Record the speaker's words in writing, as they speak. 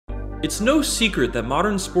It's no secret that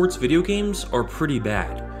modern sports video games are pretty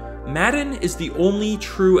bad. Madden is the only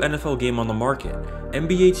true NFL game on the market.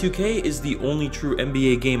 NBA 2K is the only true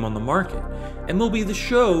NBA game on the market. MLB The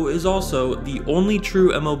Show is also the only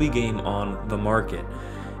true MLB game on the market.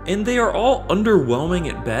 And they are all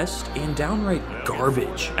underwhelming at best and downright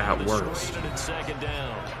garbage at worst.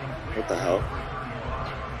 What the hell?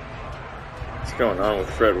 What's going on with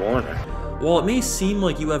Fred Warner? While it may seem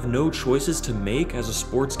like you have no choices to make as a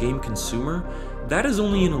sports game consumer, that is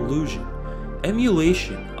only an illusion.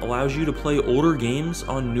 Emulation allows you to play older games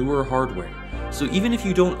on newer hardware. So even if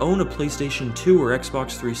you don't own a PlayStation 2 or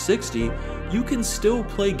Xbox 360, you can still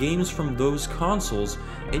play games from those consoles,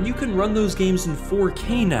 and you can run those games in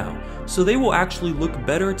 4K now, so they will actually look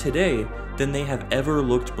better today than they have ever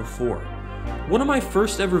looked before. One of my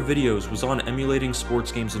first ever videos was on emulating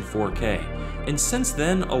sports games in 4K, and since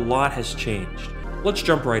then a lot has changed. Let's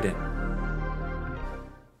jump right in.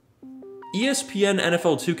 ESPN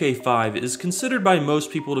NFL 2K5 is considered by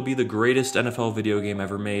most people to be the greatest NFL video game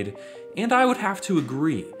ever made, and I would have to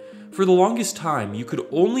agree. For the longest time, you could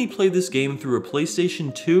only play this game through a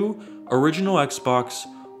PlayStation 2, original Xbox,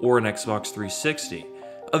 or an Xbox 360.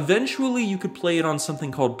 Eventually, you could play it on something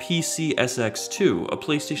called PCSX2, a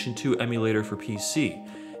PlayStation 2 emulator for PC,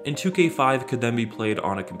 and 2K5 could then be played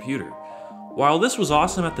on a computer. While this was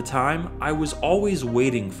awesome at the time, I was always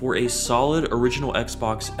waiting for a solid original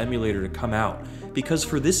Xbox emulator to come out, because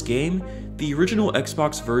for this game, the original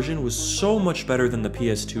Xbox version was so much better than the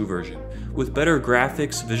PS2 version, with better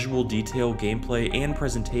graphics, visual detail, gameplay, and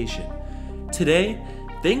presentation. Today,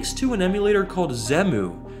 thanks to an emulator called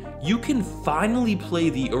Zemu, you can finally play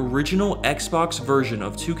the original Xbox version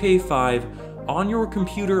of 2K5 on your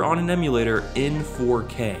computer on an emulator in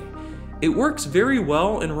 4K. It works very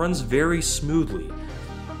well and runs very smoothly.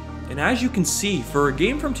 And as you can see, for a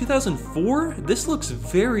game from 2004, this looks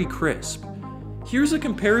very crisp. Here's a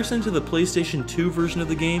comparison to the PlayStation 2 version of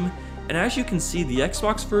the game, and as you can see, the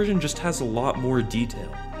Xbox version just has a lot more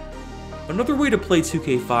detail. Another way to play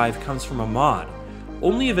 2K5 comes from a mod.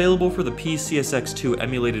 Only available for the PCSX2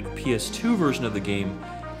 emulated PS2 version of the game,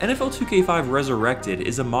 NFL 2K5 Resurrected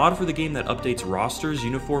is a mod for the game that updates rosters,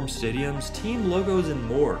 uniforms, stadiums, team logos, and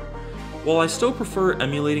more. While I still prefer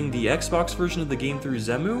emulating the Xbox version of the game through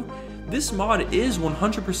Zemu, this mod is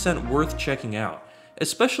 100% worth checking out,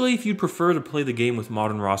 especially if you'd prefer to play the game with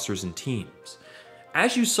modern rosters and teams.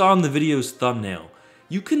 As you saw in the video's thumbnail,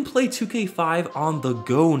 you can play 2K5 on the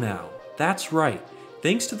go now. That's right,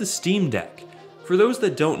 thanks to the Steam Deck. For those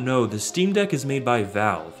that don't know, the Steam Deck is made by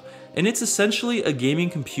Valve, and it's essentially a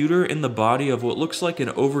gaming computer in the body of what looks like an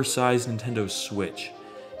oversized Nintendo Switch.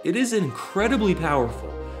 It is incredibly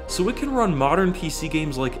powerful, so it can run modern PC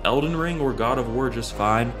games like Elden Ring or God of War just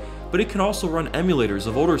fine, but it can also run emulators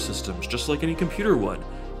of older systems just like any computer would,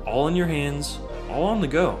 all in your hands, all on the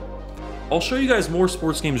go. I'll show you guys more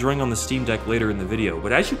sports games running on the Steam Deck later in the video,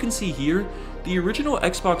 but as you can see here, the original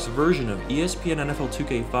Xbox version of ESPN NFL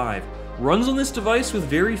 2K5 runs on this device with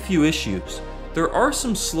very few issues. There are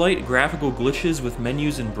some slight graphical glitches with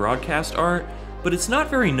menus and broadcast art, but it's not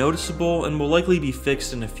very noticeable and will likely be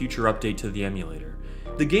fixed in a future update to the emulator.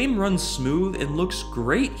 The game runs smooth and looks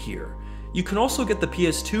great here. You can also get the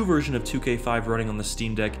PS2 version of 2K5 running on the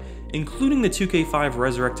Steam Deck, including the 2K5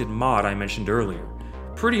 Resurrected mod I mentioned earlier.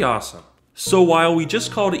 Pretty awesome. So while we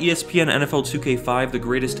just called ESPN NFL 2K5 the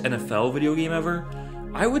greatest NFL video game ever,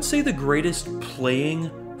 I would say the greatest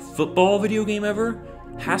playing football video game ever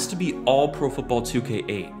has to be All Pro Football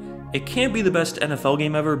 2K8. It can't be the best NFL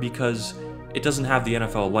game ever because it doesn't have the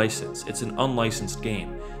NFL license. It's an unlicensed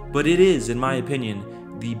game. But it is, in my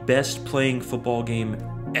opinion, the best playing football game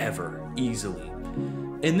ever, easily.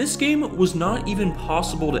 And this game was not even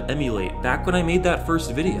possible to emulate back when I made that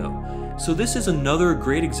first video. So this is another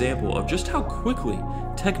great example of just how quickly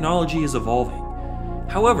technology is evolving.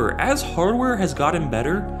 However, as hardware has gotten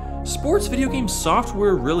better, sports video game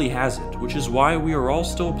software really hasn't, which is why we are all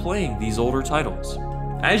still playing these older titles.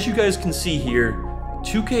 As you guys can see here,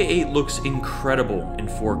 2K8 looks incredible in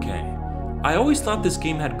 4K. I always thought this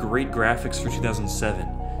game had great graphics for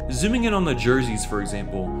 2007. Zooming in on the jerseys, for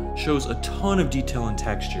example, shows a ton of detail and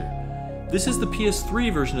texture. This is the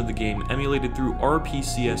PS3 version of the game emulated through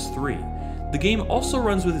RPCS3. The game also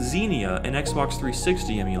runs with Xenia, an Xbox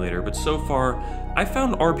 360 emulator, but so far, I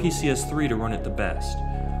found RPCS3 to run it the best.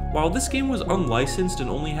 While this game was unlicensed and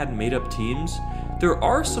only had made-up teams, there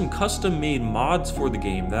are some custom-made mods for the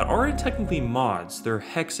game that aren't technically mods, they're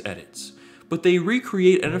hex edits. But they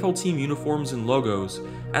recreate NFL team uniforms and logos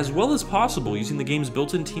as well as possible using the game's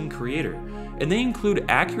built-in team creator, and they include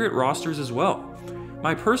accurate rosters as well.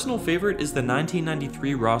 My personal favorite is the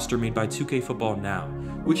 1993 roster made by 2K Football Now,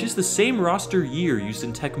 which is the same roster year used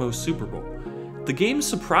in Tecmo's Super Bowl. The game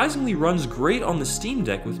surprisingly runs great on the Steam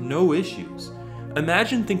Deck with no issues.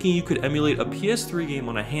 Imagine thinking you could emulate a PS3 game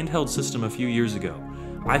on a handheld system a few years ago.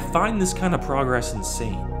 I find this kind of progress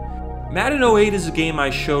insane. Madden 08 is a game I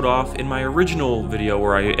showed off in my original video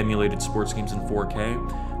where I emulated sports games in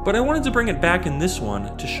 4K, but I wanted to bring it back in this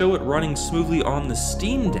one to show it running smoothly on the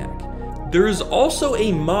Steam Deck. There is also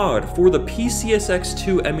a mod for the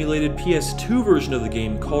PCSX2 emulated PS2 version of the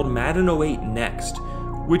game called Madden 08 Next,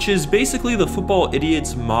 which is basically the Football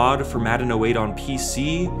Idiots mod for Madden 08 on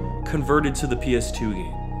PC, converted to the PS2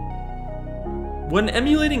 game. When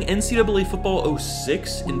emulating NCAA Football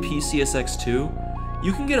 06 in PCSX2,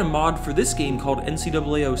 you can get a mod for this game called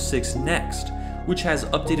NCAA 06 Next, which has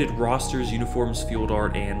updated rosters, uniforms, field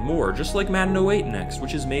art, and more, just like Madden 08 Next,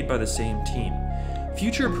 which is made by the same team.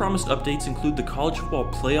 Future promised updates include the college football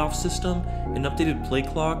playoff system, an updated play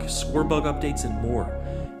clock, score bug updates, and more.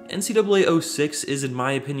 NCAA 06 is, in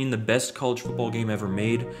my opinion, the best college football game ever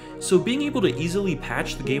made, so being able to easily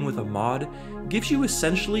patch the game with a mod gives you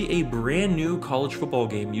essentially a brand new college football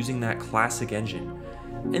game using that classic engine.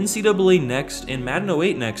 NCAA Next and Madden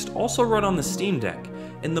 08 Next also run on the Steam Deck,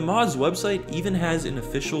 and the mod's website even has an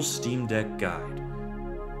official Steam Deck guide.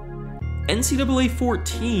 NCAA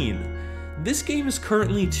 14. This game is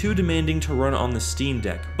currently too demanding to run on the Steam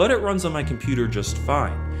Deck, but it runs on my computer just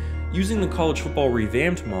fine. Using the College Football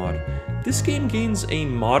Revamped mod, this game gains a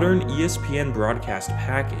modern ESPN broadcast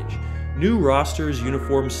package, new rosters,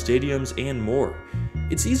 uniforms, stadiums, and more.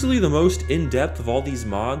 It's easily the most in-depth of all these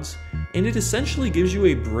mods, and it essentially gives you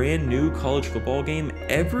a brand new college football game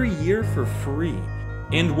every year for free.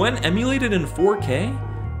 And when emulated in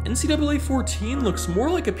 4K, NCAA 14 looks more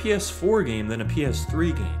like a PS4 game than a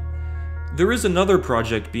PS3 game. There is another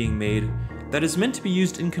project being made that is meant to be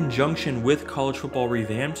used in conjunction with College Football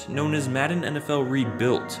Revamped, known as Madden NFL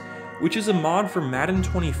Rebuilt, which is a mod for Madden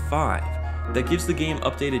 25 that gives the game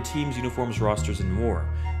updated teams, uniforms, rosters, and more.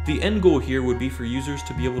 The end goal here would be for users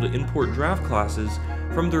to be able to import draft classes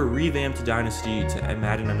from their revamped dynasty to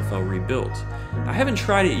Madden NFL Rebuilt. I haven't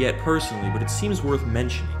tried it yet personally, but it seems worth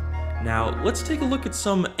mentioning. Now, let's take a look at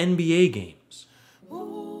some NBA games.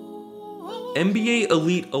 NBA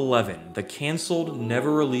Elite 11, the cancelled,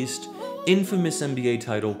 never released, infamous NBA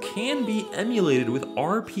title, can be emulated with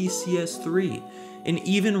RPCS3 and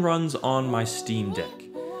even runs on my Steam Deck.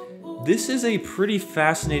 This is a pretty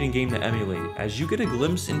fascinating game to emulate, as you get a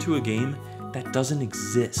glimpse into a game that doesn't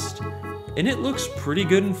exist, and it looks pretty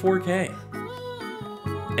good in 4K.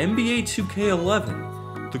 NBA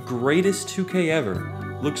 2K11, the greatest 2K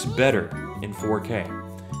ever, looks better in 4K.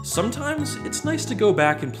 Sometimes it's nice to go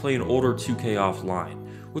back and play an older 2K offline,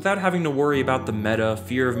 without having to worry about the meta,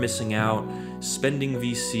 fear of missing out, spending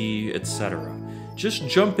VC, etc. Just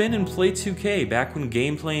jump in and play 2K back when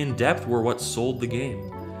gameplay and depth were what sold the game.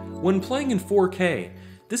 When playing in 4K,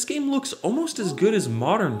 this game looks almost as good as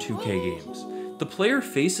modern 2K games. The player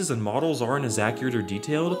faces and models aren't as accurate or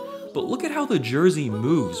detailed, but look at how the jersey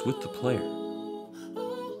moves with the player.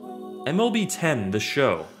 MLB 10, The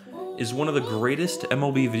Show, is one of the greatest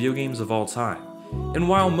MLB video games of all time. And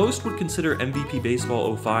while most would consider MVP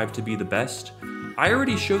Baseball 05 to be the best, I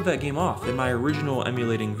already showed that game off in my original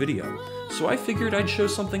emulating video, so I figured I'd show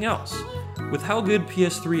something else. With how good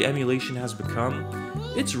PS3 emulation has become,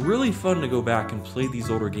 it's really fun to go back and play these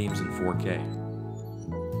older games in 4K.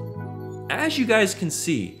 As you guys can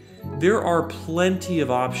see, there are plenty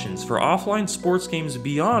of options for offline sports games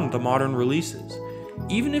beyond the modern releases.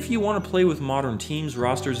 Even if you want to play with modern teams,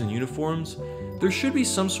 rosters, and uniforms, there should be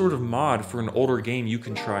some sort of mod for an older game you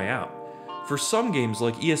can try out. For some games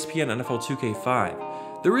like ESPN NFL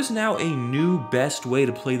 2K5, there is now a new best way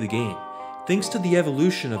to play the game, thanks to the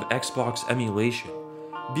evolution of Xbox emulation.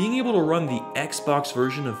 Being able to run the Xbox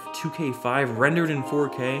version of 2K5 rendered in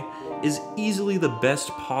 4K is easily the best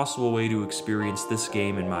possible way to experience this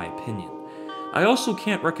game in my opinion. I also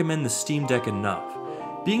can't recommend the Steam Deck enough.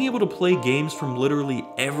 Being able to play games from literally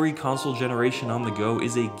every console generation on the go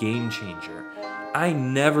is a game changer. I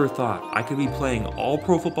never thought I could be playing All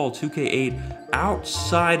Pro Football 2K8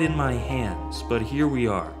 outside in my hands, but here we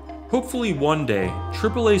are. Hopefully one day,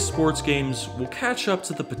 AAA sports games will catch up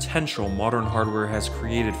to the potential modern hardware has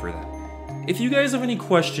created for them. If you guys have any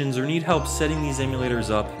questions or need help setting these emulators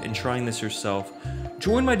up and trying this yourself,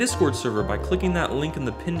 join my Discord server by clicking that link in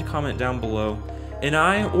the pinned comment down below, and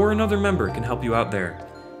I or another member can help you out there.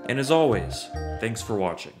 And as always, thanks for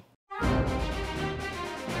watching.